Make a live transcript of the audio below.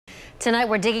Tonight,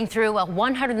 we're digging through a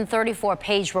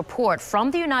 134-page report from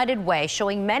the United Way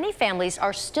showing many families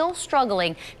are still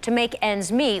struggling to make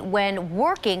ends meet when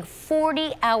working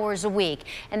 40 hours a week.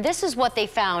 And this is what they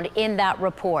found in that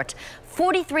report.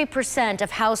 43%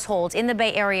 of households in the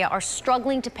Bay Area are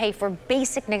struggling to pay for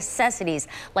basic necessities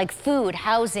like food,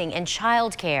 housing, and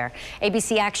childcare.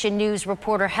 ABC Action News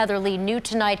reporter Heather Lee New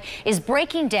tonight is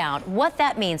breaking down what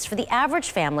that means for the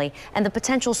average family and the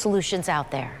potential solutions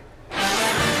out there.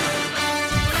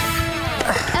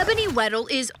 Ebony Weddle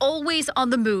is always on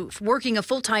the move, working a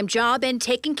full-time job and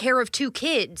taking care of 2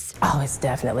 kids. Oh, it's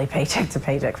definitely paycheck to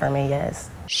paycheck for me, yes.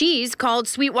 She's called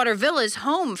Sweetwater Villas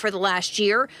home for the last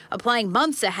year, applying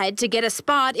months ahead to get a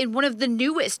spot in one of the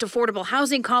newest affordable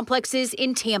housing complexes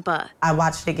in Tampa. I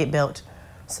watched it get built,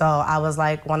 so I was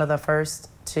like one of the first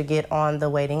to get on the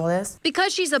waiting list.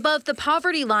 Because she's above the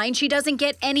poverty line, she doesn't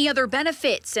get any other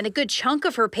benefits, and a good chunk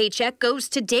of her paycheck goes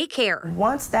to daycare.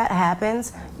 Once that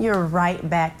happens, you're right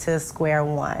back to square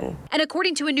one. And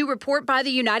according to a new report by the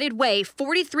United Way,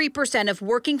 43% of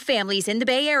working families in the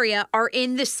Bay Area are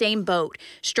in the same boat,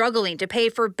 struggling to pay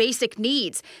for basic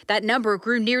needs. That number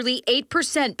grew nearly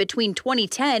 8% between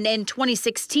 2010 and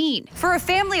 2016. For a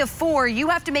family of 4, you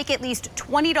have to make at least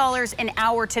 $20 an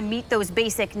hour to meet those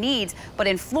basic needs. But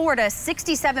in Florida,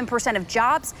 67% of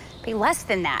jobs pay less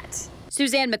than that.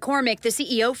 Suzanne McCormick, the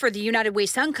CEO for the United Way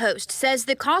Suncoast, says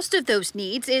the cost of those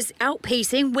needs is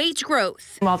outpacing wage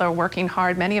growth. While they're working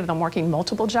hard, many of them working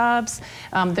multiple jobs,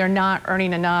 they're not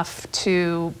earning enough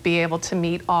to be able to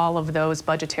meet all of those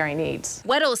budgetary needs.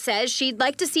 Weddle says she'd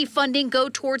like to see funding go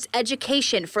towards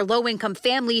education for low-income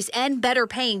families and better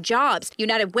paying jobs.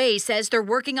 United Way says they're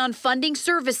working on funding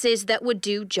services that would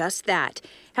do just that.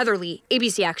 Heather Lee,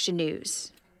 ABC Action News.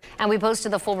 And we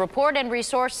posted the full report and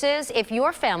resources. If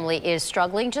your family is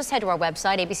struggling, just head to our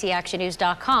website,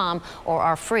 abcactionnews.com, or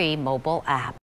our free mobile app.